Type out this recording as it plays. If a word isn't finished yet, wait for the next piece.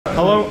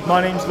my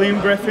name's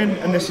Griffin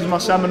and this is my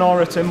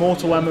seminar at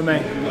Immortal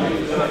MMA.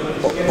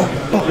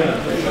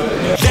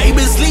 They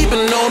been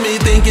sleeping on me,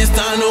 think it's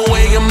time to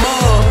wake 'em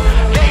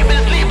up. They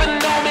been sleeping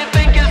on me,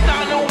 think it's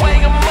time to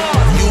wake 'em up.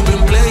 You've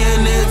been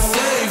playing it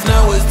safe,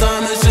 now it's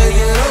time to shake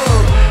it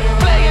up.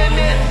 Playing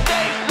it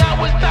safe,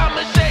 now it's time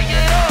to shake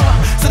it up.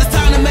 So it's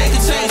time to make a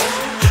change.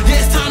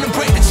 Yeah, it's time to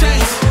break the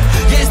chains.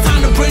 Yeah, it's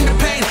time to bring the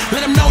pain.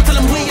 Let them know, tell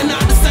them we are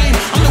not the same.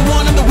 I'm the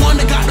one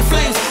that got the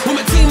flames. With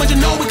my team, you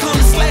know we come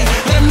to slay.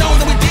 Let them know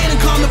that we didn't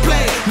come to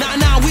play.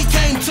 Nah, we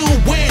came to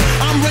win.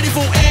 I'm ready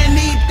for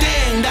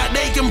anything that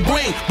they can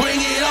bring. Bring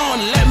it on,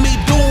 let me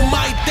do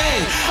my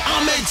thing.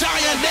 I'm a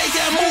giant, they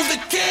can't move the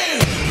king.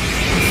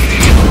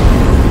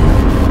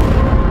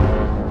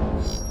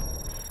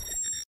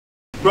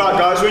 Right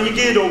guys, when you're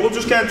geared up, we'll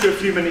just get into a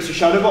few minutes of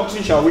shadow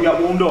boxing, shall we? Get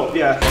warmed up,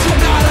 yeah. You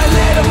gotta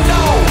let them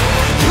know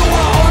you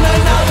are on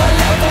another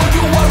level,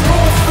 you are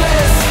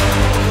ruthless.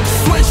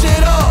 Switch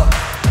it up,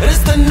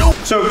 it's the new.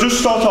 So just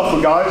start off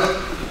with guys,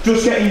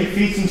 just getting your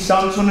feet in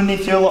stance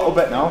underneath you a little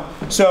bit now.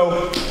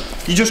 So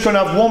you're just going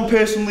to have one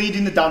person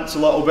leading the dance a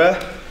little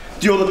bit,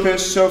 the other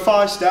person, so if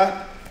I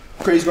step,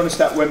 Craig's going to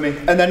step with me.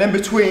 And then in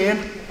between,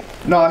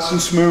 nice and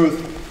smooth,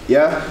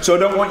 yeah? So I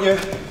don't want you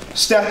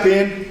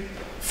stepping,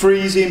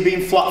 freezing,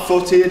 being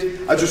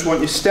flat-footed. I just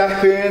want you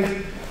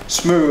stepping,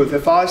 smooth.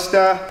 If I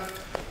step,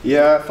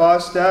 yeah, if I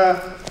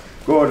step,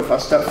 good. If I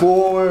step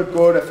forward,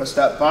 good. If I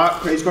step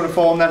back, Craig's going to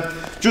fall. And then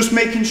just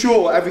making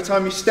sure every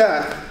time you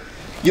step,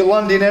 you're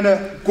landing in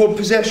a good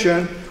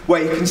position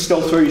where you can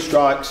still throw your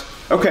strikes.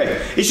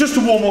 Okay, it's just to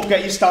warm up,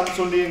 get your stance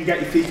under you and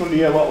get your feet under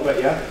you a little bit,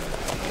 yeah?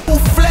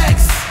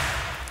 Flex,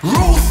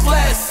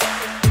 ruthless,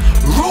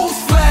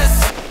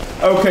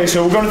 ruthless. Okay,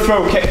 so we're going to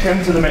throw a kick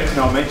into the mix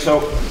now, mate.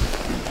 So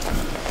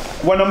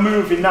when I'm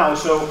moving now,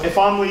 so if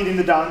I'm leading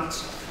the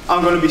dance,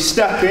 I'm going to be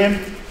stepping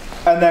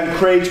and then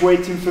Craig's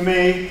waiting for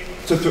me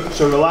to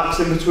so relax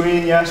in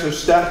between, yeah? So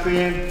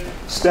stepping,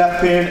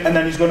 and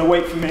then he's going to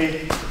wait for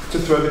me to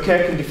throw the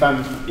kick and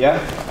defend, yeah?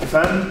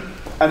 Defend,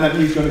 and then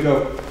he's going to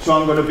go. So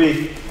I'm going to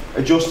be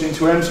adjusting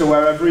to him, so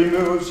wherever he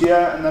moves,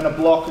 yeah, and then a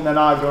block, and then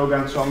I go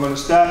again. So I'm going to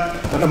step,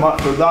 and I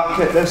might throw that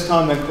kick this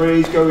time, then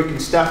Craig's go, he can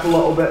step a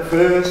little bit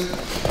first,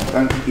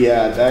 and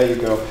yeah, there you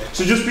go.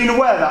 So just being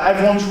aware that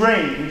everyone's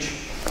range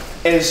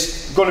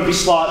is going to be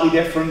slightly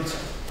different.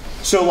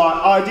 So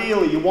like,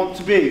 ideally you want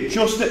to be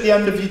just at the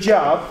end of your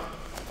jab,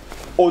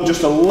 or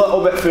just a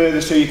little bit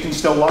further so you can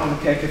still land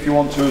the kick if you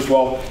want to as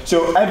well.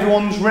 So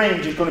everyone's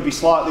range is going to be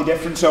slightly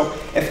different. So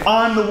if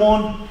I'm the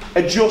one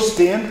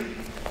adjusting,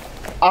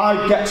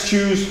 I get to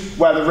choose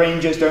where the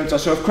range is, don't I?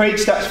 So if Craig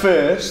steps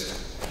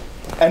first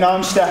and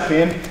I'm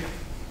stepping,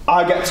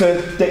 I get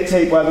to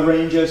dictate where the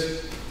range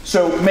is.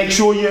 So make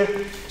sure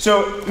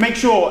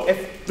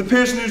if the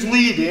person who's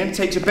leading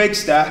takes a big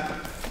step,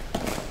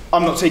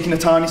 I'm not taking a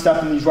tiny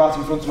step and he's right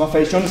in front of my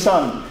face, do you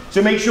understand?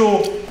 So make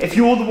sure if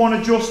you're the one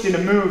adjusting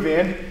and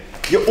moving,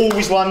 you're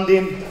always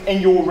landing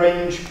in your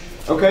range,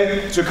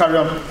 okay? So carry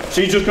on.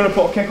 So you're just going to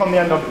put a kick on the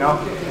end of it now,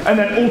 and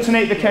then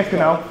alternate the kicker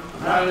now.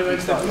 Time to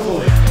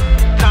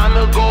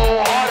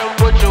go hard and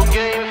put your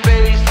game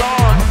face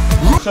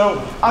on.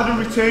 So add a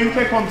return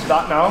kick onto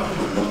that now,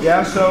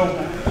 yeah?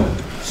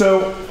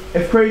 So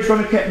if Craig's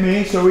going to kick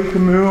me, so he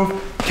can move,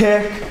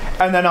 kick,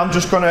 and then I'm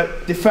just going to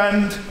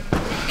defend,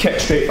 kick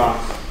straight back.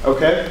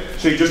 Okay,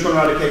 so you're just going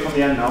to add a kick on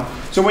the end now.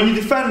 So when you're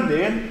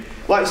defending,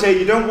 like I say,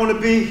 you don't want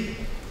to be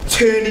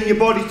turning your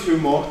body too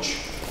much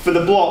for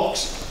the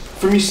blocks.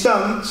 From your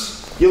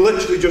stance, you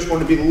literally just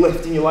want to be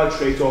lifting your leg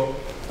straight up.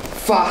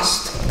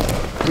 Fast,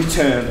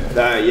 return,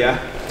 there, yeah.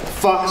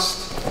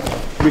 Fast,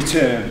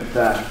 return,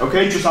 there.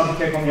 Okay, just add the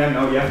kick on the end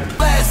now, yeah.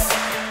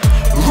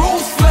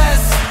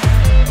 Ruthless.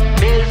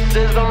 This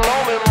is the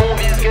moment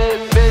movies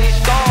get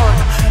based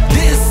on.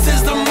 This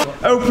is the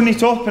Open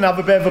it up and have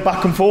a bit of a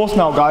back and forth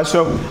now, guys.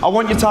 So I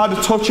want you to either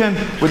touch in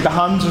with the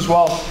hands as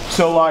well.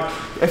 So like,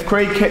 if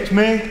Craig kicks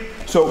me,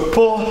 so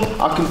pull,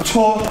 I can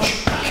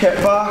touch,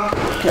 kick back,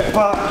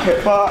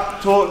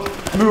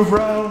 touch, move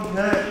around,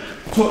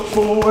 touch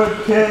forward,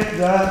 kick,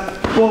 there,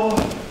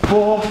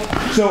 pull.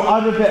 So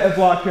add a bit of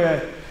like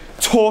a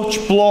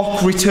touch,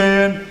 block,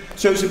 return.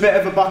 So it's a bit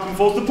of a back and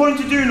forth. The point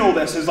of doing all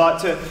this is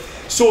like to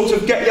sort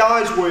of get your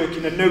eyes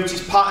working and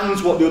notice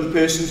patterns, what the other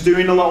person's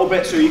doing a little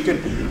bit, so you can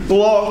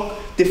block,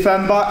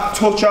 defend back,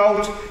 touch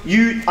out.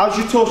 As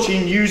you're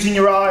touching, using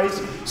your eyes,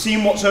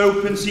 seeing what's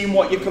open, seeing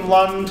what you can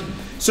land.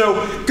 So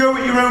go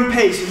at your own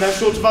pace, and then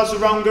sort of as the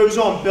round goes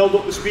on, build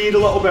up the speed a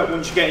little bit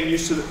once you're getting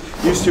used to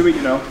it,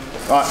 you know.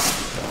 Right,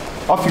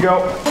 off you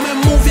go.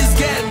 movies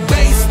get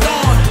based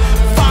on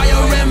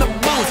fire in the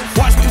bones.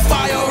 Watch me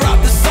fire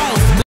up the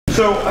songs.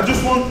 So I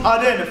just want to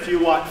add in a few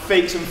like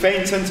fakes and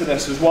feints into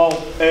this as well.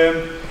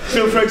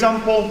 So for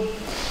example,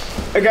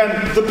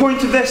 again, the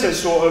point of this is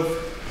sort of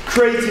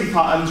creating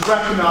patterns,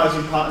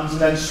 recognising patterns,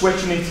 and then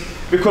switching it.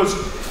 Because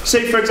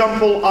say for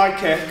example, I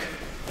kick,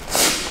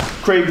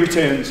 Craig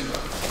returns.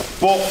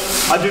 But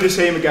I do the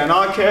same again,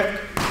 I kick,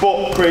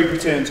 but Craig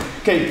returns.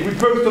 Okay, we've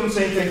both done the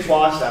same thing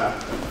twice there.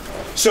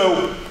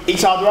 So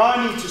it's either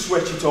I need to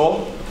switch it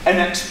up and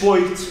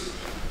exploit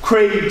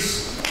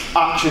Craig's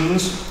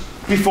actions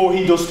before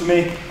he does to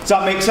me. Does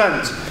that make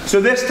sense? So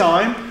this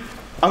time,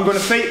 I'm going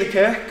to fake the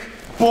kick,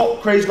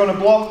 but Craig's going to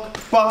block,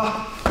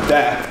 bah,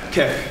 there,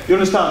 kick. You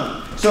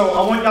understand? So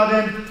I want you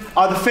adding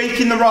either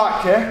faking the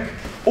right kick,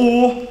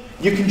 or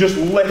you can just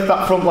lift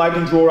that front leg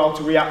and draw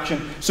out a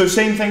reaction. So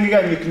same thing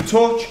again, you can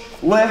touch,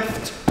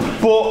 lift,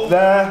 but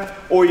there,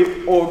 or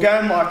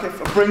again, like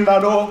if I bring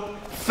that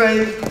up,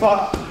 fake,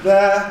 back,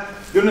 there.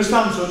 You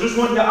understand? So I just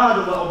want you to add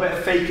a little bit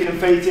of faking and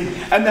faking,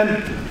 and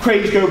then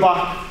Craig's go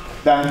back,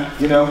 then,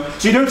 you know.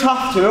 So you don't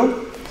have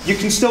to, you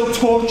can still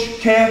touch,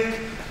 kick,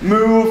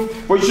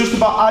 move, but it's just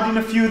about adding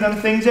a few of them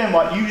things in,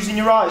 like using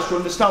your eyes to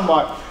understand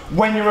like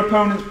when your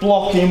opponent's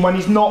blocking, when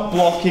he's not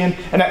blocking,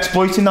 and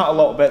exploiting that a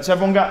little bit. Does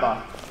everyone get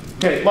that?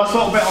 Okay, last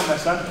little bit on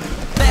this then.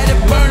 Let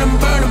it burn 'em,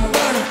 burn 'em,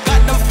 burn 'em.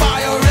 Got the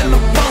fire in the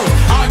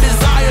bones. Our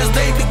desires,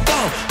 they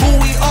become who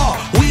we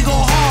are. We go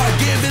hard,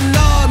 giving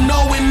up,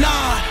 no we're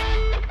not.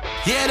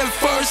 Yeah, the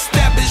first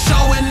step is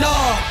showing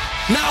up.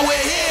 Now we're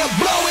here,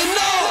 blowing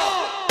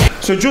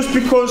up. So just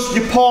because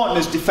your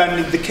partner's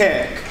defended the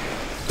kick,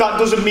 that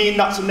doesn't mean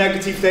that's a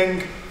negative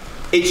thing.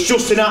 It's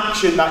just an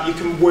action that you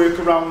can work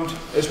around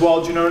as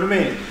well, do you know what I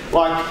mean?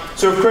 Like,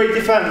 so if Craig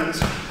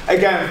defends,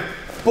 again,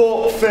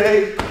 but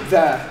fake,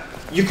 there.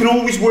 You can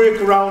always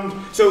work around,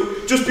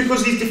 so just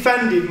because he's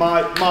defended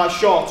my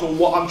shot or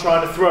what I'm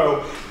trying to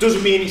throw,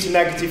 doesn't mean it's a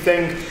negative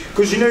thing.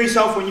 Because you know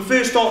yourself, when you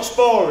first start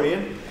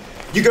sparring,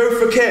 you go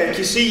for a kick,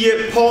 you see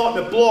your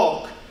partner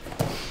block,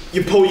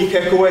 you pull your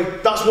kick away.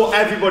 That's what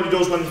everybody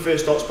does when they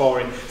first start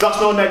sparring. That's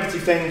not a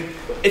negative thing.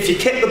 If you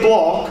kick the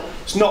block,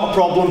 it's not a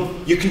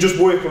problem. You can just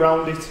work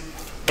around it.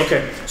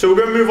 Okay, so we're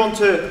going to move on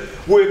to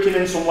working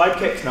in some leg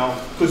kicks now,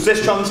 because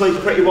this translates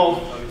pretty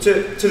well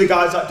to the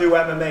guys that do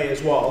MMA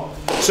as well.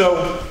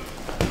 So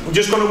we're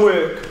just going to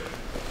work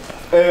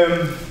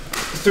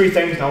three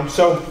things now.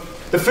 So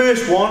the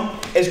first one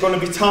is going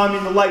to be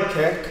timing the leg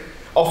kick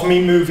off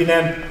me moving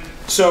in.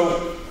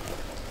 So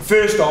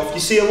first off, you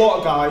see a lot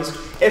of guys,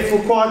 if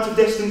we're quite a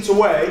distance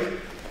away,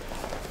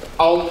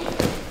 I'll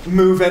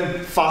move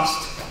in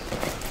fast.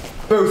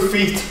 Both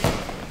feet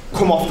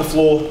come off the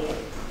floor.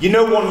 You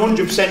know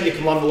 100% you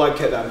can land the leg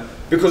kick then,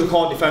 because I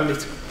can't defend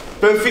it.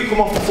 Both feet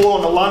come off the floor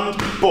on the land,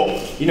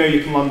 but you know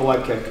you can land the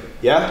leg kick,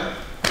 yeah?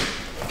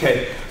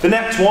 Okay, the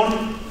next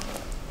one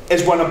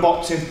is when I'm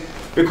boxing,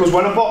 because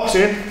when I'm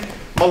boxing,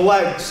 my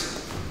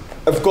legs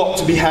have got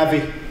to be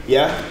heavy,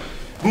 yeah?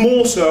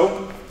 More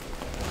so,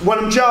 when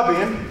I'm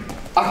jabbing,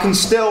 I can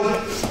still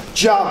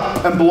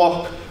jab and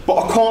block, but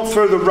I can't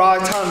throw the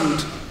right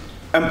hand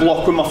and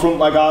block with my front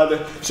leg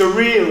either. So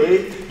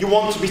really, you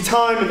want to be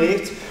timing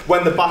it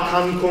when the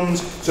backhand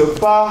comes. So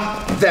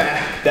bah,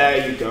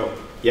 there you go,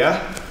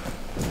 yeah?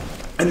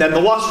 And then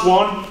the last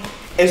one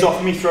is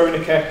off me throwing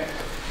a kick.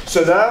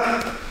 So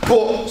there,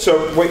 but,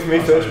 so wait for me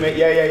first, mate,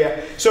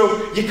 yeah.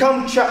 So you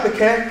can check the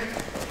kick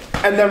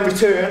and then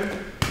return,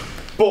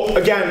 but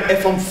again,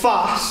 if I'm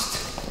fast,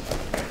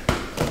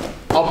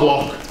 I'll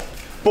block.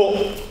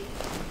 But,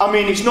 I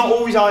mean, it's not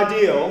always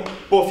ideal,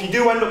 but if you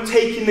do end up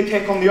taking the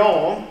kick on the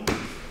arm,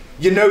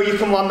 you know you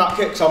can land that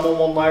kick because I'm on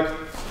one leg.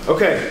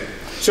 Okay,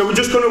 so we're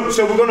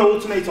gonna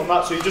alternate on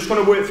that, so you're just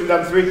gonna work through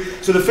them three.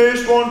 So the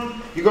first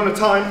one, you're gonna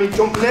time me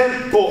jumping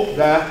in, but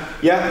there,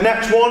 yeah.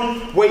 Next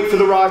one, wait for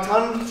the right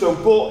hand, so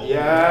but,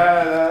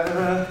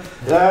 yeah,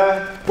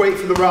 there, wait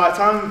for the right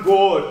hand,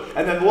 good.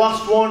 And then the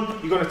last one,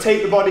 you're gonna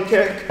take the body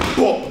kick,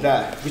 but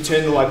there,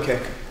 return the leg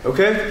kick.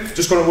 Okay,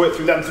 just gonna work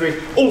through them three,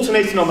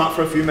 alternating on that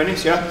for a few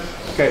minutes, yeah?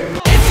 Okay.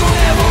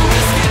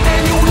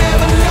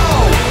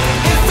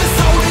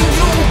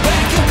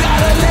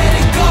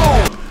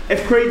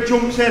 If Craig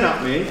jumps in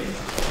at me,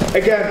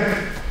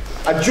 again,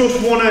 I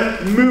just want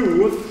to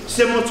move,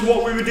 similar to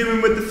what we were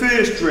doing with the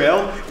first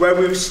drill, where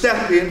we were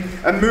stepping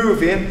and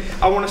moving.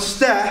 I want to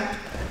step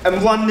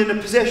and land in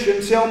a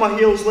position, see how my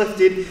heels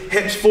lifted,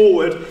 hips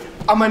forward.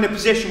 I'm in a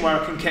position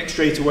where I can kick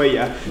straight away,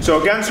 yeah?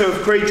 So again, so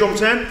if Craig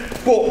jumps in,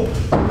 but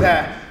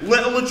there.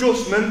 Little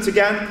adjustment,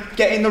 again,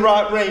 getting the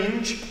right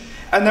range.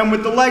 And then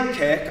with the leg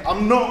kick,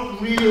 I'm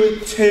not really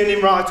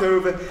turning right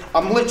over.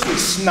 I'm literally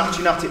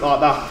snatching at it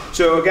like that.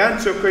 So again,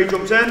 so Craig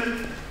jumps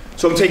in.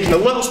 So I'm taking a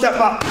little step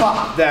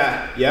back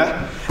there,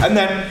 yeah? And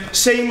then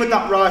same with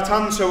that right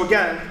hand. So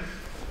again,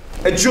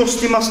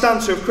 adjusting my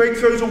stance. So if Craig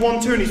throws a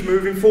 1-2 and he's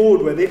moving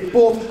forward with it,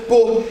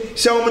 but,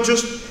 so I'm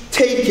just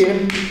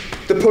taking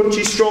the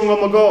punches strong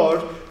on my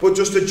guard, but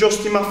just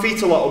adjusting my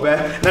feet a little bit.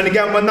 And then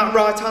again, when that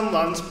right hand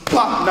lands,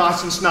 pop,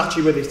 nice and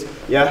snatchy with it,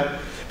 yeah?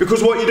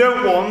 Because what you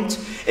don't want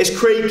is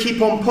Craig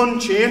keep on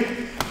punching,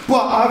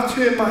 but I've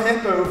turned my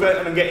hip over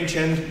and I'm getting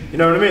chinned. You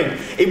know what I mean?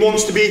 He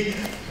wants to be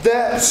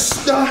there,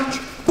 snatch,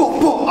 but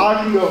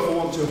I can go if I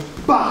want to.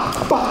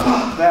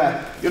 Bah,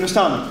 there. You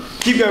understand?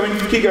 Keep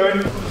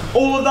going.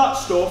 All of that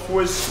stuff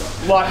was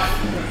like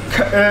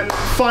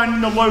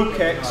finding the low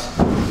kicks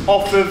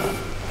off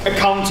of a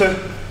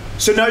counter.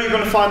 So now you're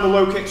going to find the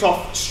low kicks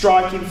off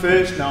striking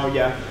first now,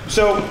 yeah?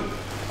 So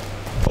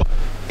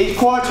it's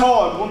quite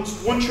hard.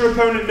 Once your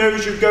opponent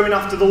knows you're going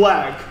after the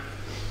leg,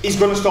 he's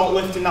going to start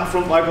lifting that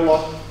front leg a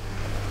lot.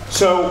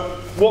 So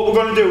what we're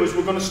going to do is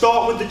we're going to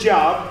start with the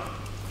jab.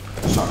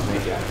 Sorry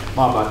mate, yeah,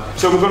 my bad.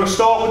 So we're going to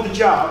start with the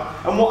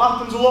jab, and what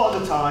happens a lot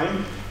of the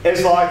time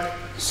is like,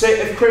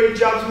 say if Craig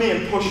jabs me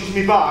and pushes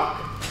me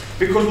back,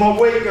 because my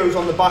weight goes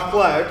on the back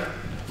leg,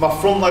 my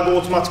front leg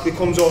automatically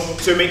comes up,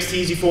 so it makes it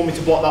easy for me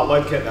to block that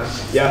leg kick then.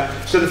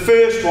 Yeah. So the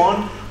first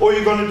one, all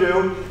you're going to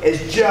do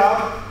is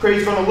jab.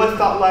 Craig's going to lift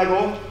that leg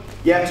up.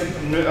 Yeah,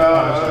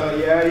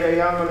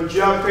 I'm going to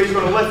jab. Craig's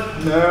going to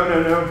lift.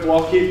 No,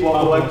 block the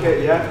leg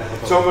kick.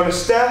 Yeah. So I'm going to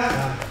step.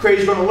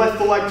 Craig's going to lift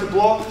the leg to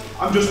block.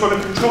 I'm just going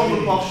to control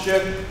the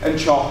posture and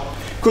chop.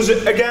 Because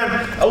again,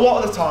 a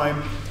lot of the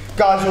time,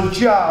 guys will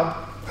jab,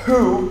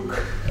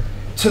 hook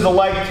to the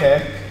leg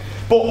kick.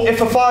 But if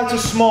a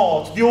fighter's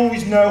smart, they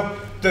always know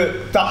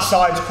that that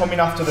side's coming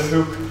after the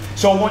hook.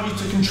 So I want you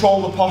to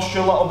control the posture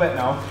a little bit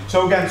now.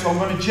 So again, so I'm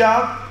going to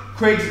jab,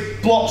 Craig's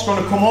block's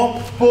going to come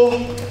up, but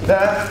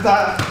there,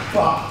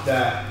 back,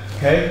 there.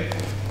 Okay?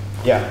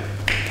 Yeah.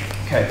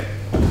 Okay.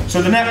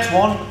 So the next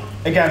one,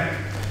 again,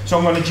 so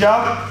I'm going to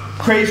jab,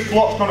 Craig's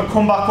block's going to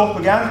come back up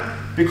again,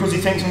 because he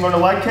thinks I'm going to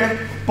leg kick,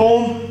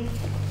 boom,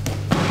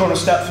 I'm going to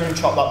step through and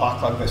chop that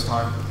back leg this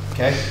time.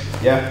 Okay?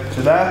 Yeah,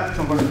 so there,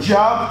 so I'm going to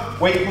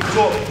jab, weight comes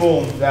up,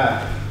 boom,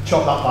 there,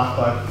 chop that back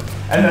leg.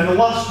 And then the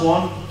last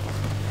one,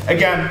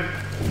 again,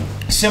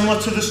 similar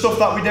to the stuff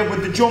that we did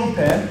with the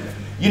jumping,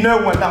 you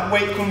know when that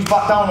weight comes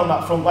back down on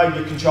that front leg,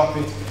 you can chop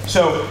it.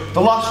 So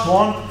the last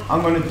one,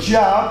 I'm going to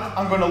jab,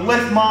 I'm going to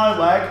lift my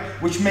leg,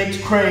 which makes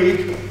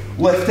Craig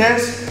lift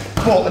his,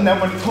 but, and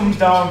then when it comes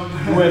down,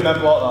 you won't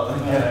remember like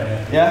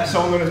that. Yeah, so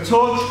I'm going to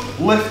touch,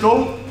 lift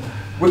up,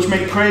 which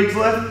makes Craig's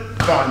lift,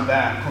 down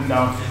there, come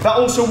down. That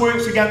also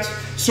works against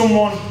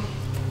someone,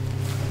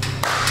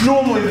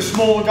 normally the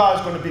smaller guy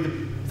is going to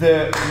be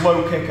the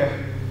low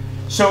kicker.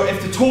 So if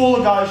the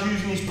taller guy's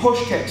using his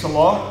push kicks a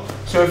lot,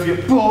 so if you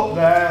put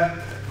there,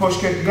 push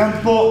kick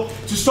again, but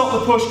to stop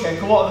the push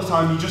kick, a lot of the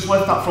time you just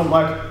lift that front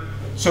leg.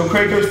 So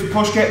Craig goes for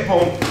push kick,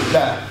 boom,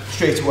 there,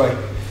 straight away.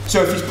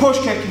 So if he's push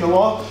kicking a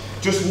lot,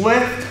 just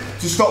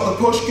lift to stop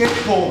the push kick,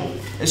 boom.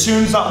 As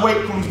soon as that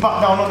weight comes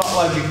back down on that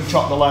leg, you can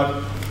chop the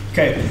leg.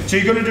 Okay, so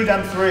you're going to do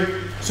them three.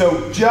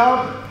 So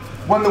jab,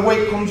 when the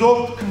weight comes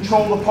up,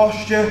 control the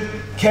posture,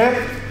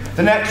 kick.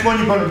 The next one,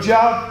 you're going to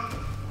jab,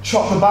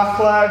 chop the back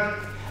leg,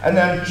 and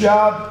then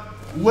jab,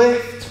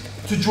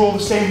 lift to draw the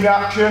same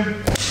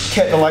reaction,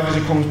 kick the leg as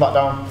it comes back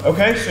down.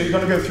 Okay, so you're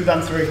going to go through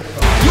them three. You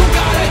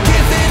gotta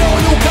give it all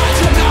you got,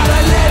 you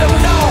gotta let them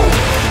know.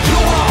 You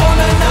are on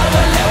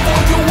another level,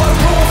 you are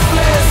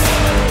ruthless.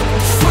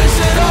 Switch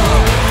it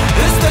up,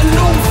 it's the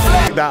new flex.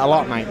 I like that a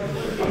lot, mate.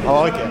 I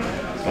like it.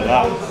 A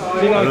lot.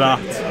 A lot.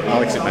 I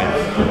like it, mate.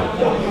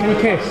 Can you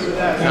kiss?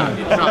 No,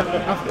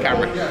 off the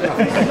camera.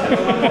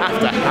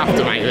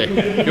 After, mate.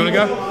 You wanna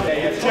go?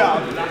 Yeah,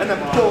 jab, and then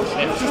push.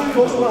 Just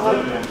push my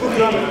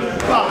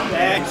hand back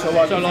there.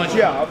 So like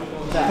jab,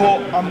 but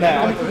I'm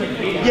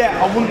there.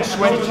 Yeah, I wouldn't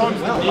switch.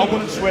 I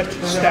wouldn't switch,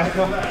 step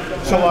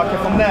up. So like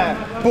if I'm there,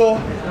 but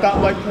that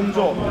leg comes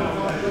up,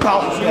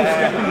 bounce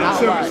there.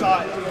 So it's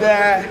like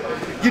there.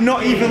 You're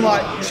not even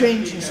like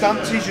changing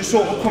stances, you're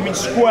sort of coming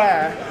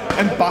square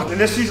and back.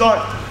 And this is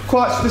like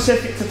quite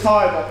specific to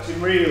Thai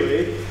boxing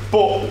really,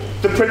 but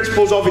the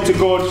principles of it are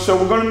good. So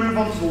we're going to move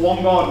on to the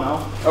long guard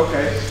now.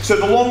 Okay, so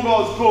the long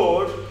guard's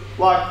good.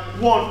 Like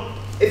one,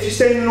 if you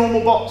stay in the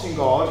normal boxing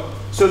guard,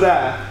 so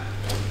there,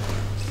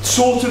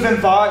 sort of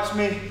invites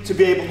me to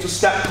be able to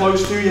step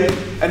close to you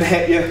and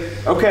hit you.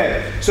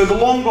 Okay, so the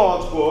long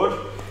guard's good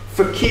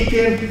for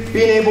being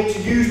able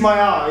to use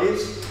my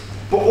eyes,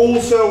 but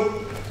also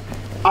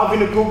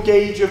having a good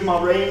gauge of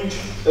my range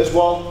as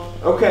well.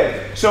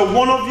 Okay, so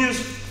one of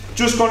you's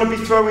just going to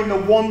be throwing the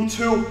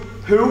 1-2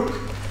 hook,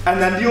 and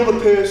then the other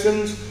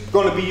person's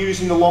going to be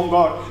using the long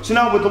guard. So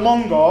now with the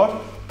long guard,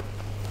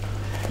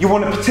 you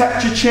want to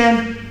protect your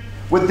chin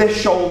with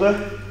this shoulder,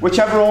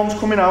 whichever arm's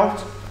coming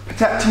out,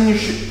 protecting your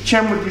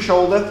chin with your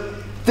shoulder.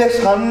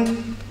 This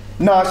hand,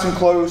 nice and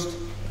closed,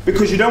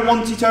 because you don't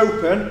want it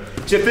open.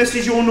 So if this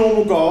is your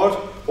normal guard,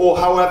 or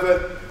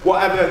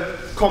whatever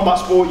combat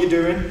sport you're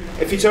doing,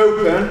 if it's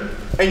open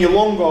and you're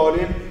long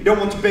guarding, you don't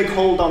want a big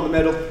hole down the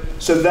middle.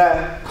 So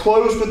there,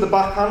 closed with the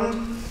backhand,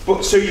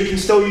 but so you can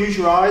still use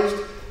your eyes.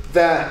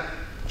 There,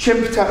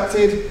 chin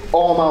protected,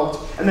 arm out,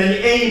 and then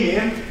you're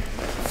aiming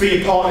for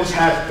your partner's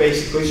head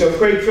basically. So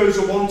Craig throws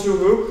a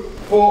 1-2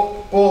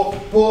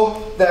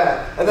 hook,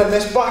 there, and then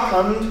this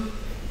backhand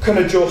can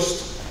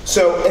adjust.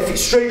 So if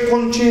it's straight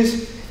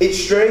punches, it's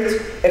straight.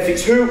 If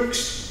it's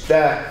hooks,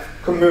 there,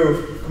 can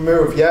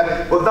move,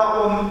 yeah? But that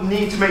one,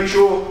 need to make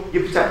sure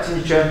you're protecting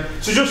your chin.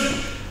 So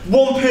just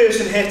one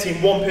person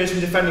hitting, one person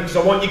defending, because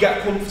I want you to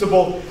get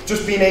comfortable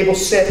just being able to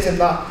sit in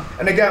that.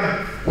 And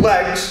again,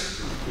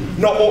 legs,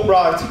 not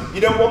upright.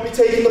 You don't want me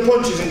taking the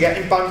punches and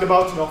getting banged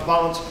about and off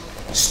balance.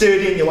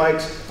 Sturdy in your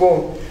legs,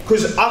 boom.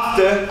 Because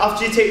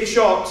after you take the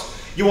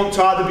shots, you want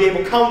to either be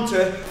able to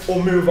counter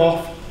or move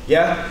off,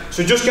 yeah?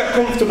 So just get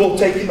comfortable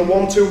taking the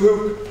 1-2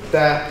 hook,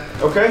 there,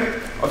 okay?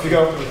 Off you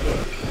go.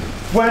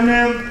 When,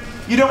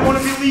 you don't want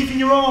to be leaving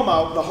your arm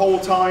out the whole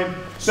time.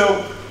 So,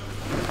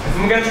 if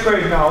I'm against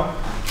Craig now,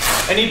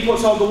 and he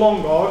puts out the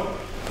long guard,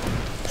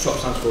 swap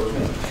stands forward.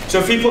 So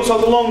if he puts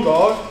out the long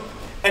guard,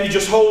 and he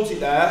just holds it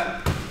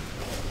there,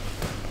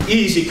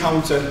 easy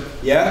counter,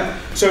 yeah?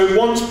 So it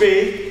wants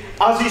be,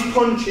 as he's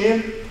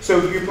punching,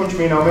 so you punch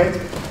me now, mate,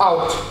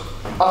 out,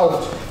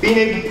 being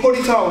able to put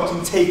it out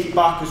and take it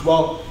back as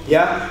well,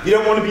 yeah? You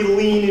don't want to be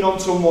leaning on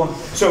someone,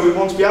 so it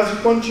wants to be, as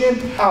he's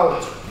punching,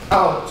 out,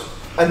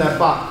 and then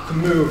back, can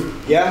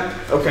move, yeah?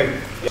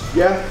 Okay,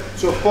 yeah?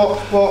 So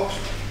box,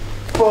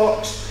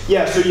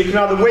 yeah, so you can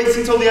either wait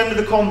until the end of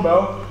the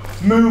combo,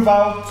 move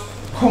out,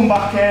 come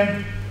back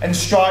in, and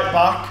strike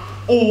back,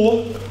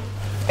 or,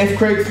 if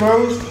Craig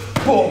throws,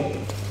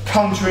 boom,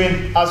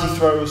 countering as he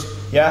throws,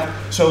 yeah?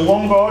 So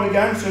long guard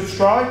again, so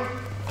strike,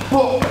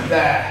 boom,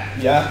 there,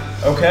 yeah,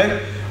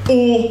 okay?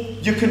 Or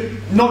you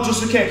can, not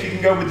just the kick, you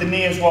can go with the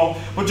knee as well.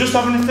 But just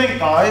having to think,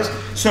 guys,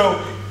 so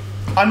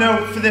I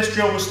know for this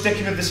drill we're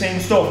sticking with the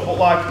same stuff, but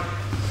like,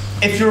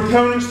 if your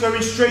opponent's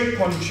throwing straight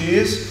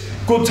punches,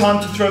 good time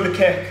to throw the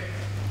kick,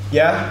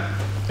 yeah?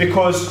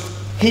 Because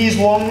he's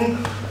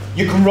long,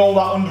 you can roll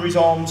that under his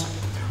arms.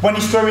 When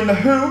he's throwing the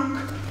hook,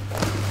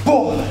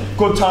 boom,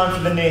 good time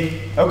for the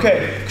knee,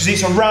 okay? Because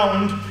it's a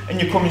round and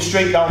you're coming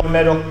straight down the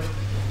middle.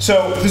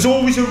 So there's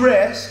always a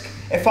risk,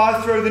 if I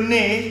throw the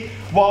knee,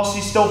 whilst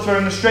he's still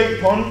throwing the straight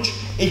punch,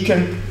 he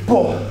can,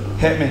 boom,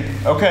 hit me,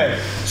 okay?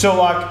 So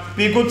like,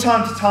 be a good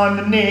time to time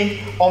the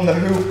knee on the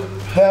hook,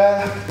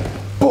 there,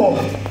 boom,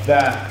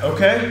 there,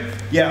 okay?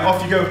 Yeah,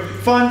 off you go.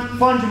 Find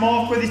your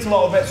mark with it a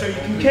little bit, so you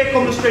can kick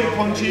on the straight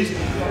punches,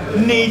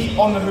 knee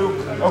on the hook,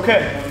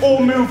 okay?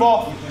 Or move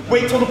off.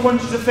 Wait till the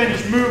punches are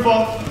finished, move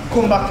off,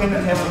 come back in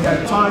and hit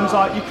again. Times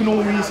like you can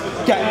always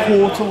get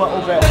caught a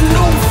little bit.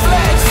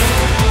 Ruthless.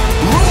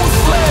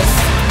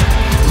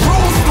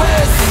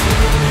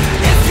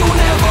 If you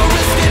never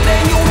risk it,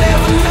 then you'll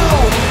never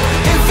know.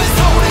 If it's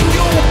holding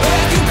you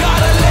back, you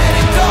gotta let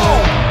it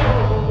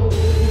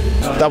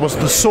go. That was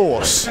the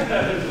sauce.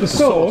 The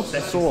sauce?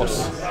 The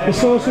sauce. The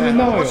sauce of the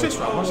Nile? Watch this,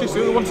 right? Watch this.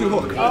 Do the 1-2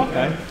 hook. Oh,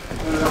 okay.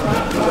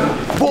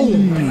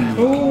 Boom!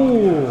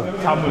 Ooh!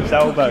 Cameron's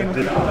elbow,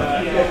 did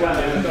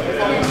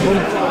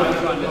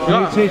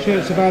New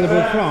t-shirts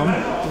available from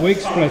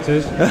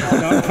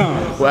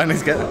wigsplitters.com. Well,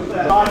 let's get them. You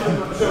know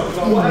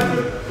what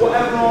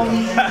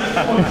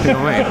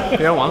I mean? You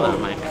don't want that,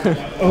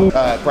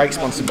 mate. Break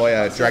sponsored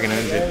by Dragon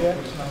Energy.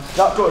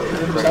 That good?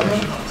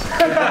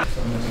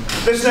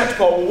 This next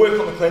part we'll work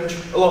on the clinch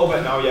a little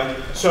bit now, yeah.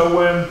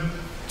 So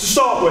to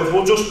start with,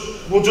 we'll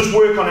just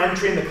work on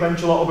entering the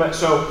clinch a little bit.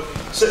 So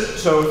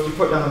if you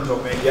put your hands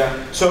up, mate,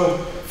 yeah. So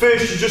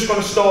first you're just going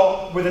to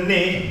start with a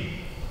knee,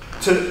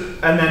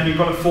 and then you're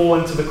going to fall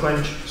into the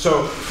clinch.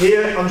 So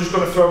here I'm just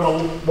going to throw my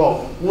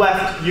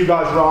left, you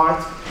guys right.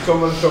 So I'm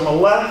going to throw my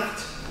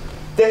left.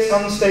 This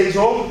hand stays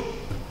up.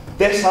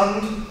 This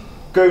hand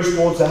goes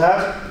towards the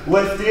head,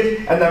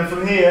 lifted, and then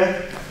from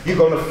here you're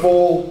going to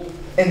fall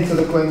into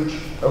the clinch.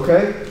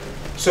 Okay?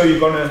 So you're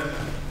going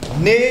to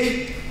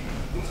knee,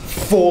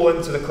 fall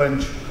into the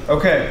clinch.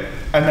 Okay?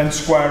 And then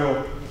square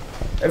up.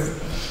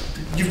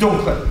 You've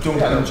done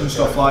clinch and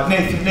stuff like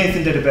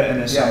Nathan did a bit in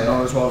this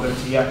seminar as well, didn't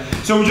he? Yeah.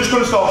 So we're just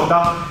going to start with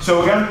that.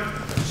 So again,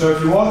 so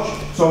if you watch,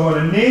 so I'm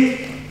going to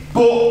knee,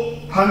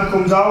 but hand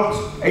comes out.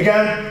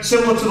 Again,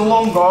 similar to the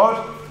long guard,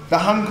 the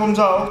hand comes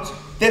out,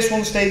 this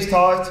one stays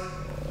tight,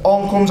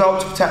 arm comes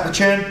out to protect the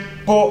chin,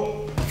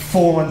 but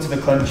fall into the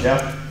clinch,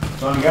 yeah?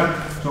 So again,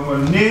 so I'm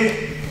going to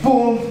knee,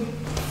 boom,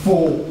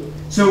 fall.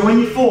 So when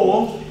you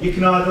fall, you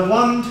can either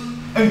land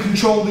and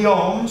control the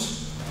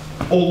arms,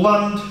 or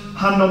land,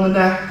 hand on the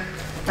neck,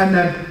 and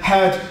then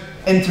head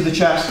into the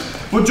chest.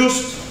 But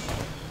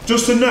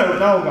just a note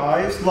now,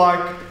 guys,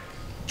 like,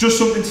 just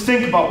something to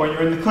think about when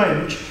you're in the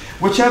clinch,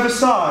 whichever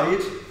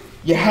side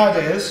your head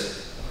is,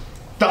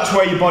 that's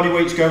where your body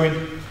weight's going.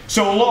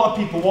 So a lot of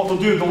people, what they'll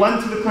do, they'll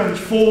enter the clinch,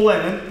 fall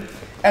in,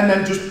 and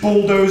then just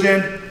bulldoze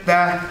in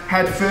their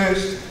head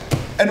first,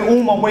 and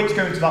all my weight's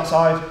going to that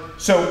side.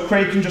 So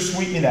Craig can just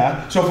sweep me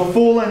there. So if I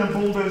fall in and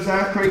bulldoze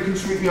there, Craig can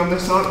sweep me on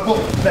this side,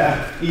 but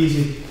there,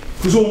 easy.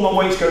 Because all my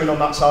weight's going on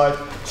that side.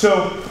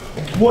 So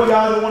what you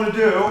either want to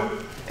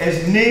do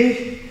is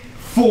knee,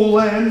 fall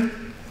in,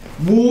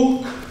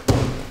 walk,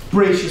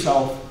 brace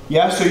yourself.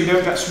 Yeah, so you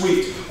don't get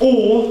swept.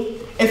 Or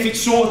if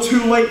it's sort of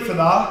too late for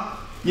that,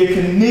 you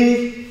can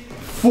knee,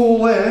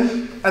 fall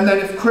in, and then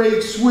if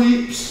Craig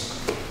sweeps,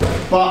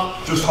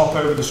 but just hop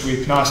over the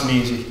sweep, nice and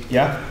easy.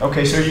 Yeah.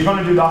 Okay, so you're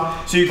going to do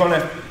that. So you're going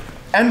to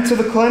enter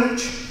the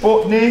clinch,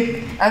 butt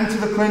knee, enter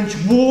the clinch,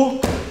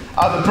 walk,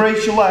 either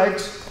brace your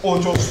legs or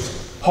just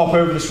hop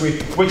over the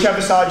sweep, whichever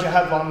side your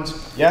head lands,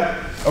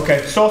 yeah?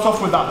 Okay, start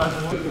off with that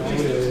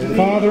then.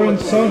 Father and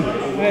son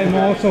at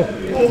Immortal.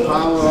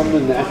 Power on the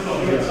neck.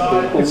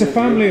 It's a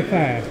family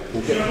affair.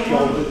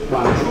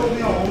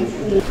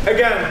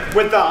 Again,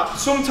 with that,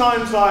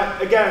 sometimes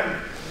like,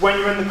 again, when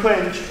you're in the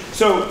clinch,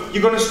 so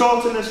you're going to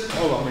start in this,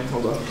 hold on.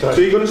 So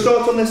you're going to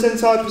start on this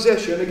inside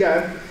position,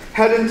 again,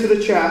 head into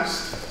the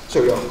chest.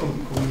 So yeah,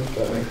 come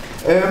get me.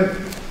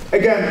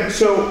 Again,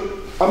 so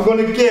I'm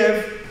going to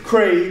give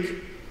Craig,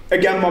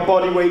 again, my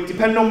body weight,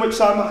 depending on which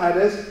side my head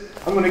is,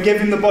 I'm going to give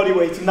him the body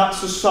weight, and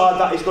that's the side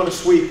that he's going to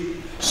sweep.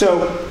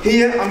 So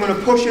here, I'm going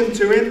to push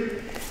into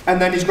him,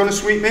 and then he's going to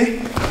sweep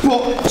me.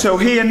 But, so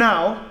here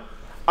now,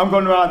 I'm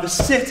going to either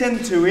sit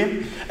into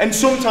him, and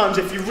sometimes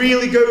if he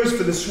really goes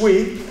for the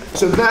sweep,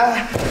 so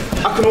there,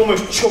 I can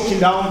almost chuck him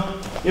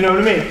down. You know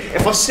what I mean?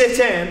 If I sit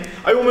in,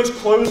 I almost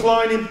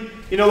clothesline him,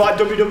 you know, like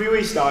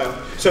WWE style.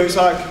 So it's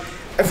like,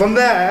 if I'm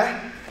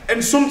there,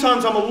 and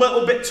sometimes I'm a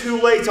little bit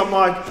too late, I'm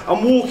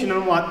walking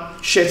and I'm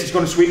like, shit, he's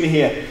going to sweep me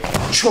here.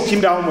 Chuck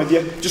him down with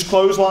you, just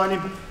clothesline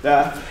him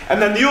there.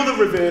 And then the other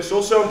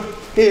reversal, so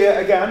here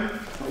again,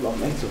 hold on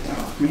mate,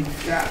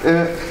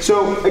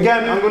 so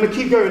again, I'm going to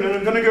keep going and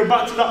I'm going to go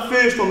back to that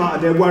first one that I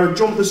did where I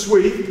jumped the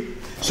sweep.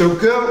 So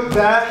go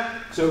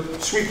there, so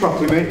sweep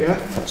properly mate,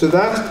 yeah. So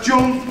there,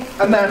 jump,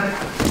 and then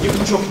you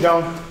can chuck it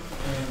down.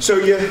 So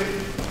you're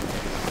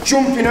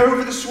jumping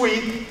over the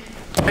sweep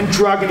and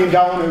dragging him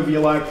down over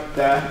your leg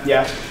there,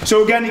 yeah.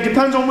 So again, it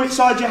depends on which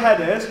side your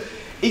head is.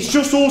 It's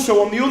just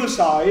also on the other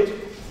side,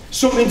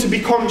 something to be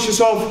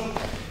conscious of.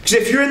 Because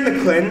if you're in the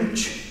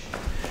clinch,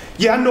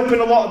 you end up in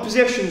a lot of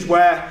positions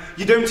where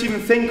you don't even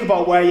think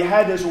about where your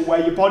head is or where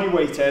your body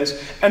weight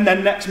is, and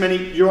then next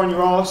minute you're on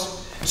your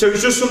arse. So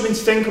it's just something to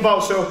think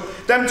about. So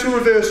them two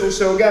reversals,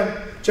 so again,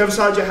 whichever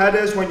side your head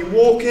is, when you're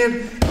walking,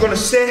 you're going to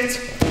sit,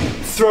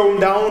 throw them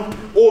down,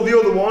 or the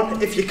other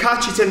one, if you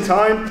catch it in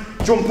time,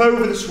 jump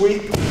over the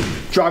sweep,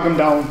 drag them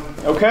down,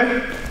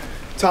 okay?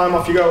 Time,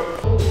 off you go.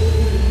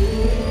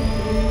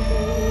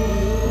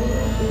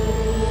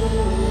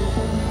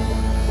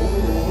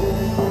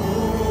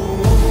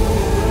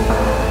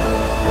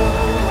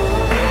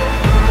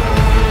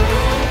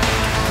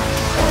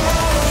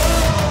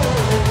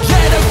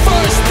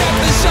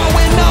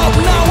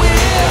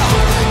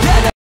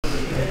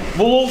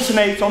 We'll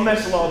alternate on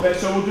this a little bit,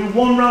 so we'll do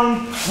one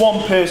round,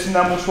 one person,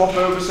 then we'll swap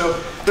over. So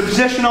the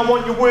position I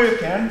want you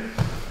working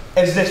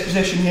is this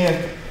position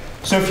here.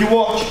 So if you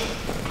watch,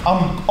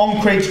 I'm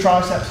on Craig's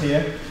triceps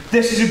here.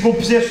 This is a good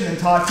position in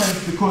Thai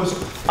tennis because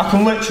I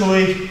can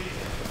literally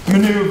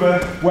manoeuvre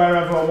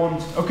wherever I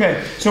want.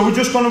 Okay, so we're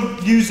just going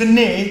to use the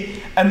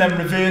knee and then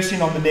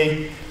reversing on the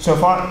knee. So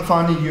if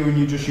I need you and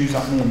you just use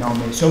that knee and not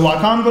me. So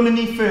like I'm going to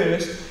knee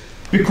first,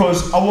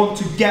 because I want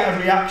to get a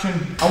reaction.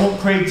 I want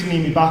Craig to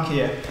knee me back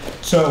here.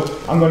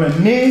 So I'm going to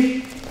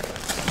knee,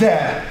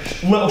 there,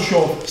 little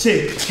shove.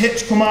 See,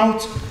 hips come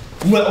out,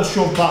 little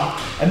shove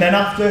back. And then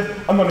after,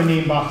 I'm going to knee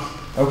him back,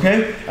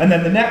 okay? And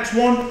then the next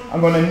one,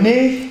 I'm going to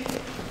knee,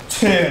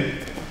 turn,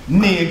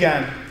 knee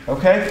again,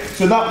 okay?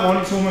 So that one,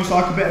 it's almost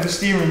like a bit of a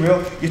steering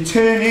wheel. You're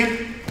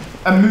turning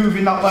and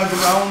moving that leg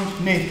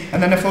around, knee.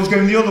 And then if I was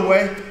going the other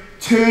way,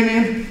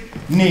 turning,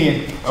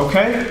 kneeing,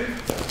 okay?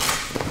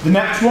 The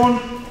next one,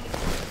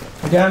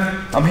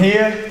 again, I'm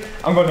here,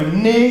 I'm going to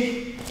knee,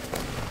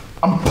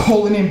 I'm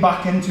pulling him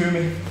back into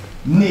me,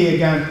 knee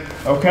again,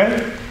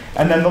 okay?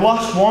 And then the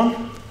last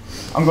one,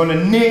 I'm going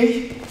to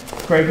knee,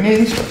 Craig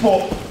knees,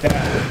 foot,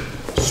 there,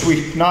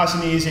 sweep, nice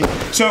and easy.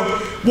 So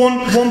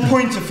one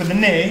pointer for the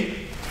knee,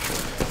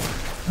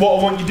 what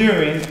I want you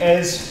doing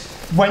is,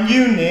 when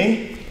you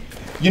knee,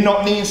 you're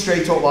not kneeing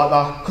straight up like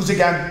that, because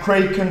again,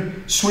 Craig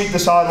can sweep the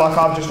side like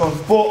I've just done,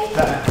 foot,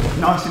 there,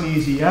 nice and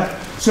easy, yeah?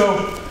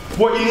 So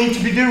what you need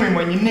to be doing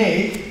when you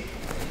knee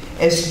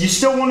is you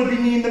still want to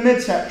be kneeing the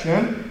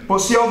midsection, but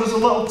see how there's a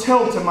little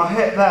tilt in my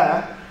hip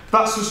there?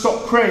 That's to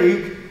stop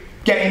Craig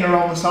getting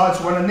around the side.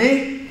 So when I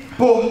knee,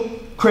 but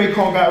Craig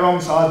can't get around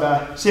the side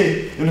there.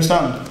 See, you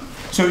understand?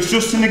 So it's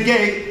just to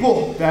negate,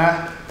 but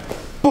there,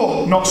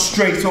 but not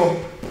straight up,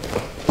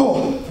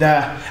 but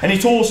there. And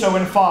it also,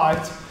 in a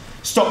fight,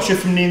 stops you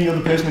from kneeing the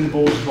other person in the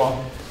balls as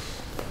well.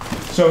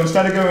 So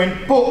instead of going,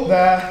 but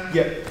there,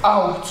 you're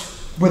out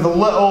with a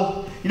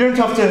little. You don't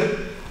have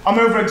to, I'm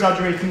over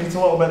exaggerating it a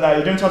little bit there,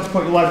 you don't have to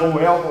put your leg all the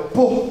way out, but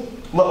boom,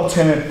 little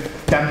turn,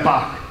 then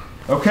back,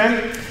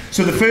 okay?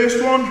 So the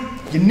first one,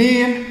 you're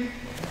kneeing,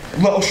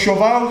 little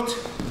shove out,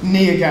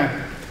 knee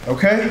again,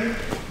 okay?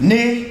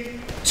 Knee,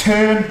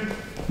 turn,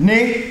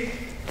 knee,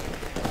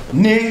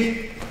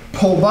 knee,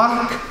 pull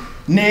back,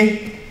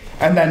 knee,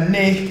 and then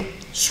knee,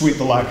 sweep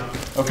the leg,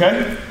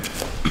 okay?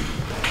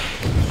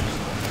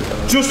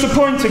 Just a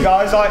pointer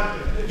guys, like,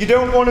 you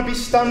don't want to be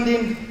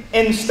standing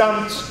in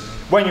stance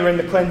when you're in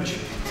the clinch,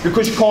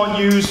 because you can't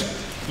use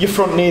your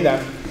front knee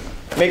then.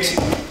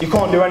 You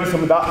can't do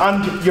anything with that,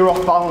 and you're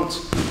off balance.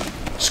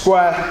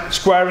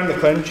 Square in the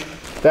clinch.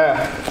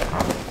 There.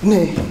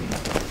 Knee.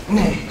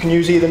 Can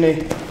use either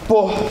knee.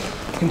 But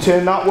can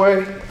turn that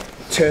way.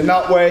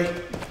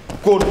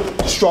 Good,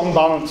 strong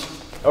balance.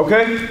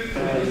 Okay?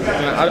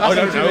 I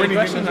don't know any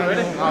questions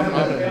already.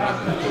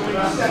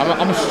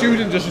 I'm a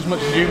student just as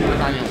much as you,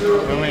 Daniel. You know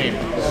what I mean?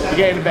 You're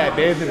getting a better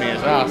beard than me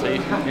as well, so you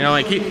know,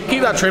 like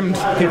keep that trimmed.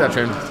 Keep that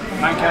trimmed.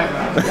 Thank you.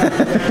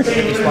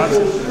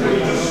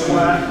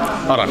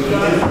 Hold on.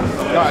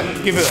 Right,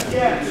 give it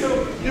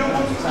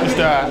just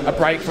a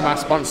break from our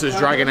sponsors,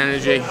 Dragon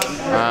Energy.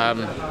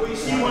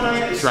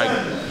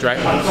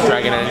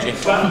 Dragon Energy.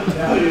 First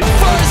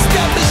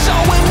step is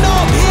showing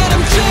up, hear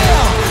them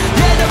chill.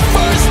 Yeah, the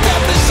first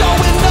step is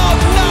showing up,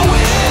 now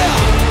we're here.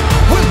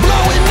 We're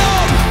blowing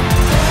up.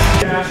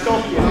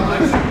 stop you.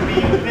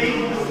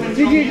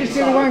 Did you just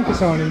do the wanker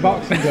song in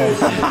boxing, Joe?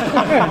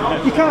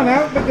 You can't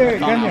help but do it,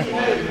 can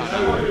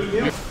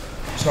you?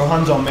 So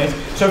hands on, mate.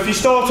 So if you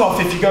start off,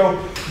 if you go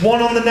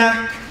one on the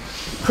neck,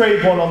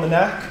 Craig one on the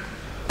neck,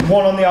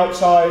 one on the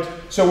outside,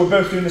 so we're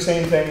both doing the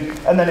same thing,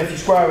 and then if you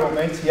square up,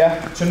 mate,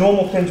 yeah? So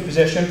normal clinch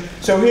position.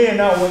 So here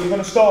now, what you're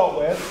going to start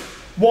with,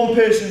 one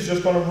person's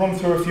just going to run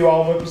through a few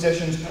elbow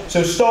positions.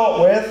 So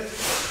start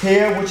with,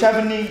 here,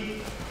 whichever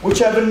knee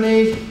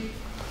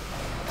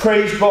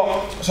Craig's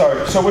got,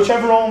 so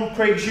whichever arm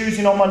Craig's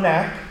using on my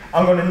neck,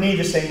 I'm going to knee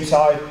the same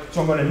side.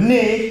 So I'm going to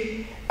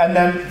knee, and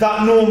then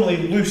that normally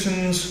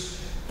loosens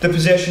the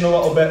position a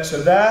little bit.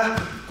 So there,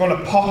 going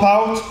to pop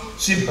out,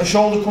 see my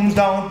shoulder comes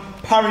down,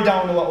 parry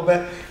down a little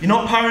bit. You're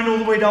not parrying all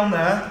the way down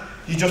there,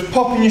 you're just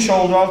popping your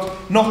shoulder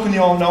out, knocking the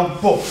arm down,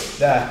 but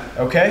there,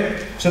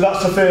 okay? So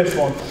that's the first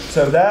one.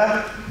 So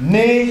there,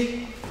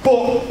 knee,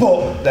 but,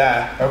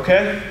 there,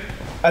 okay?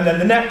 And then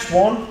the next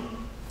one,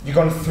 you're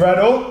going to thread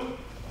up,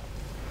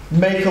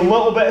 make a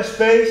little bit of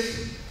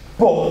space,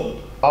 but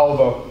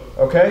elbow,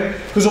 okay?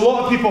 Because a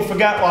lot of people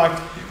forget, like,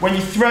 when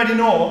you're threading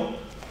up,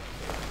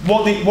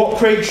 what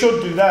Craig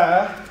should do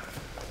there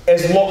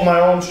is lock my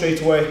arm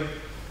straight away.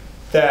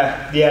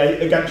 There, yeah,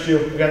 against you,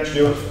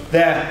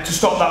 there, to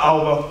stop that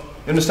elbow,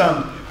 you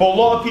understand? But a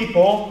lot of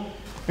people,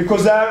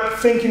 because they're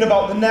thinking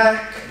about the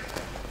neck,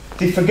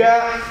 they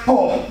forget,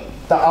 oh,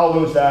 that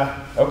elbow's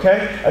there,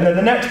 okay? And then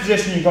the next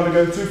position you're going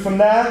to go to from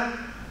there,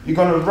 you're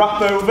going to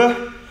wrap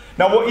over.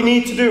 Now what you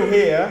need to do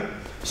here,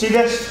 see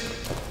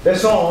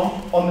this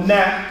arm on the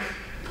neck,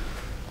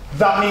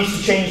 that needs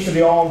to change to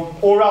the arm,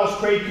 or else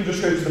Craig can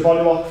just go to the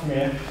body lock from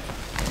here.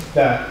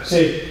 There,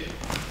 see?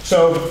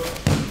 So,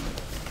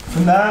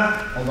 from there,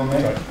 hold on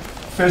mate,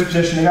 first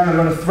position again, I'm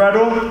going to thread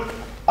up,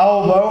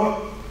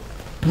 elbow,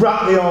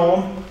 wrap the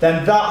arm,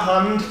 then that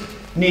hand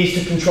needs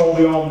to control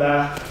the arm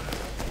there.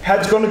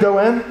 Head's going to go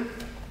in,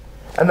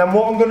 and then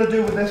what I'm going to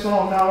do with this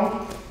arm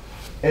now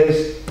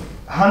is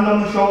hand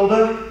on the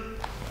shoulder,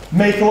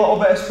 make a little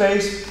bit of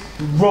space,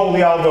 roll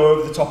the elbow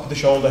over the top of the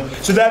shoulder.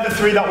 So they're the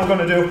three that we're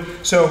going to do.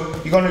 So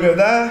you're going to go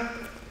there,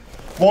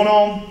 one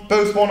arm,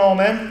 both one arm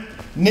in,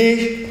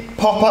 knee,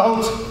 pop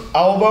out,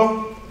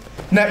 elbow.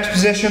 Next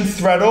position,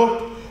 thread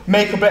up,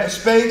 make a bit of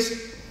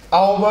space,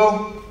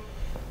 elbow,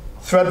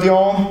 thread the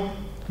arm,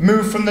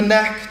 move from the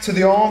neck to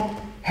the arm,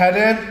 head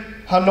in,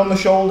 hand on the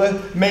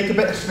shoulder, make a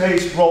bit of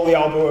space, roll the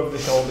elbow over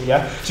the shoulder,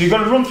 yeah? So you're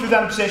going to run through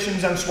them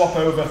positions and swap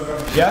over,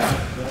 yeah?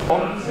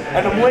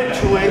 And I'm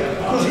literally,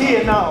 because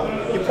here now,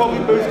 you're probably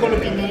both going to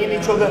be kneeing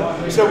each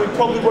other, so we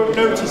probably won't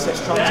notice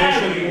this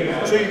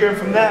transition. So you're going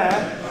from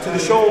there to the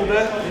shoulder,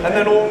 and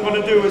then all I'm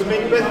going to do is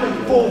make a bit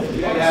of a pull.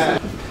 Yeah.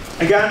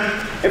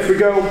 Again, if we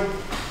go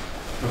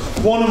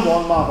one and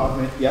one, my bad,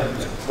 mate, yeah.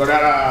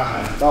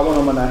 That one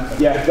on my neck,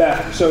 yeah,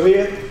 there. So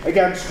here,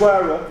 again,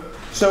 square up.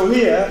 So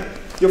here,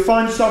 you'll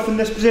find yourself in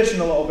this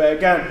position a little bit,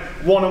 again,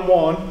 one and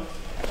one,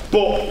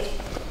 but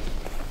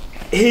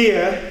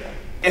here,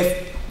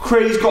 if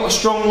Craig's got a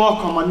strong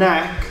lock on my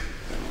neck,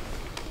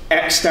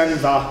 extend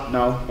that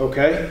now,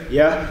 okay,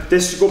 yeah?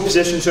 This is a good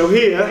position, so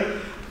here,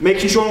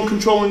 making sure I'm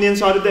controlling the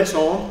inside of this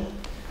arm,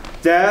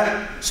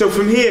 there, so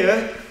from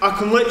here, I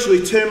can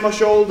literally turn my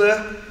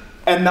shoulder,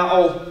 and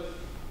that'll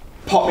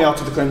pop me out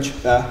of the clinch,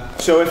 there.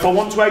 So if I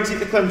want to exit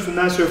the clinch from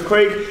there, so if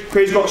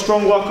Craig's got a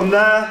strong lock on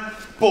there,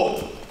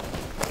 but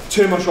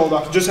turn my shoulder,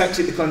 I can just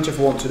exit the clinch if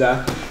I want to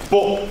there.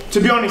 But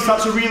to be honest,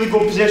 that's a really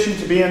good position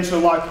to be in. So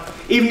like,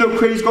 even though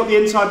Craig's got the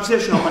inside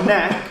position on my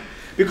neck,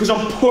 because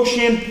I'm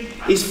pushing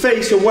his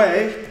face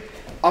away,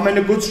 I'm in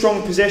a good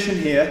strong position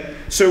here.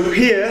 So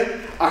here,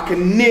 I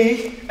can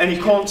knee, and he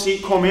can't see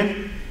it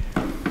coming.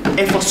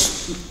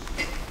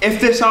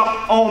 If this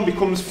arm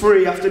becomes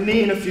free after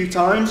kneeing a few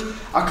times,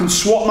 I can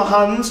swap my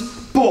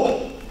hands,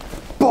 but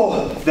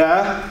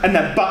there, and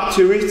then back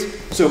to it.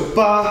 So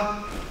bar,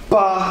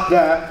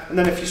 there, and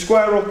then if you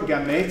square up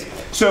again, mate.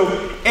 So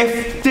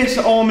if this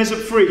arm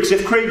isn't free, because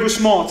if Craig was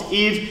smart,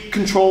 he'd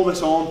control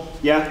this arm,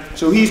 yeah?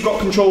 So he's got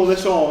control of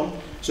this arm.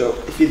 So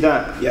if you're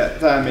there, yeah,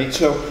 there, mate.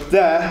 So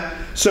there.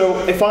 So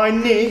if I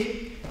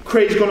knee,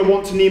 Craig's going to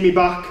want to knee me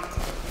back,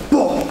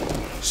 but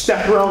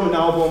step around an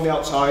elbow on the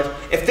outside.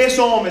 If this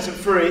arm isn't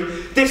free,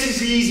 this is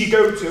the easy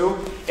go-to.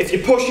 If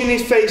you're pushing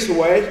his face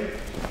away,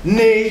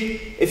 knee.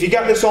 If you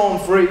get this arm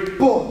free,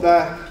 but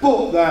there.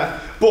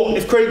 But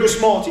if Craig was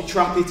smart, he'd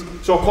trap it,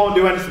 so I can't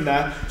do anything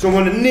there. So I'm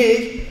going to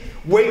knee,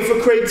 wait for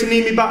Craig to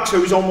knee me back so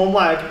he's on one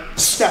leg,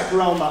 step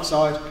around that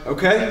side,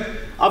 okay?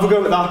 Have a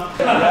go with that.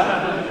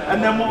 Yeah.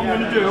 And then what I'm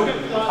going to do,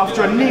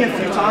 after I knee a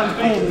few times,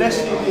 boom,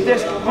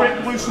 this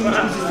grip loosens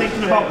because he's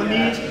thinking about the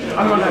knees.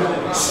 I'm going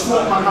to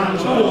swap my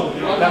hands, boom,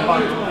 then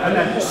back, and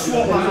then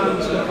swap my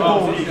hands,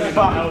 boom,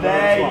 back.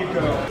 There you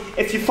go.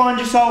 If you find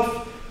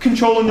yourself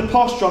controlling the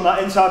posture on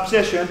that inside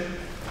position,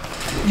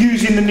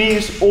 using the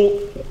knees,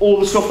 all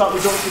the stuff that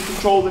we've done to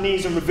control the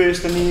knees and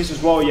reverse the knees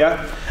as well,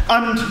 yeah?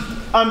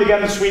 And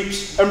again the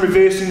sweeps and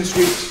reversing the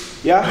sweeps.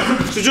 Yeah,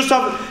 so just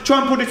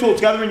try and put it all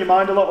together in your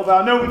mind a little bit.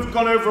 I know we've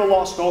gone over a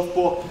lot of stuff,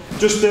 but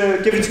just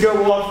give it a go.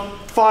 We'll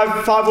have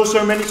 5 or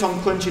so minutes on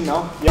clinching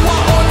now. Yeah.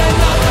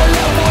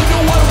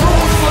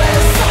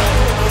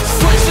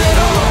 Switch it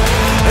up,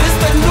 it's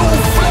the new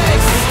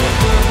flex.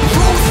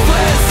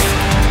 Ruthless,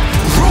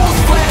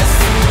 ruthless.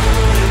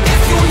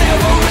 If you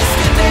never risk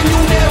it, then you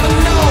never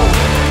know.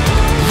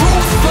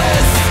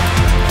 Ruthless,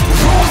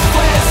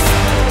 ruthless.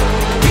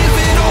 Give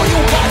it all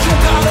you got, you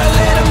gotta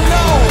let them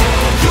know.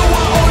 You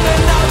are on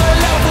another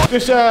level.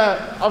 This,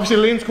 obviously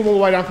Liam's come all the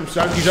way down from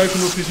Stoke. He's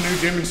opened up his new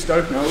gym in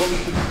Stoke now.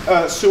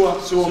 Suwa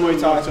Muay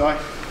Thai.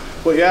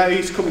 But yeah,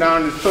 he's come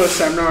down his first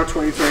seminar of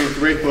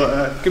 2023,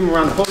 but give him a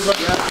round of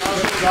applause. Yeah,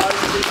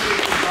 guys.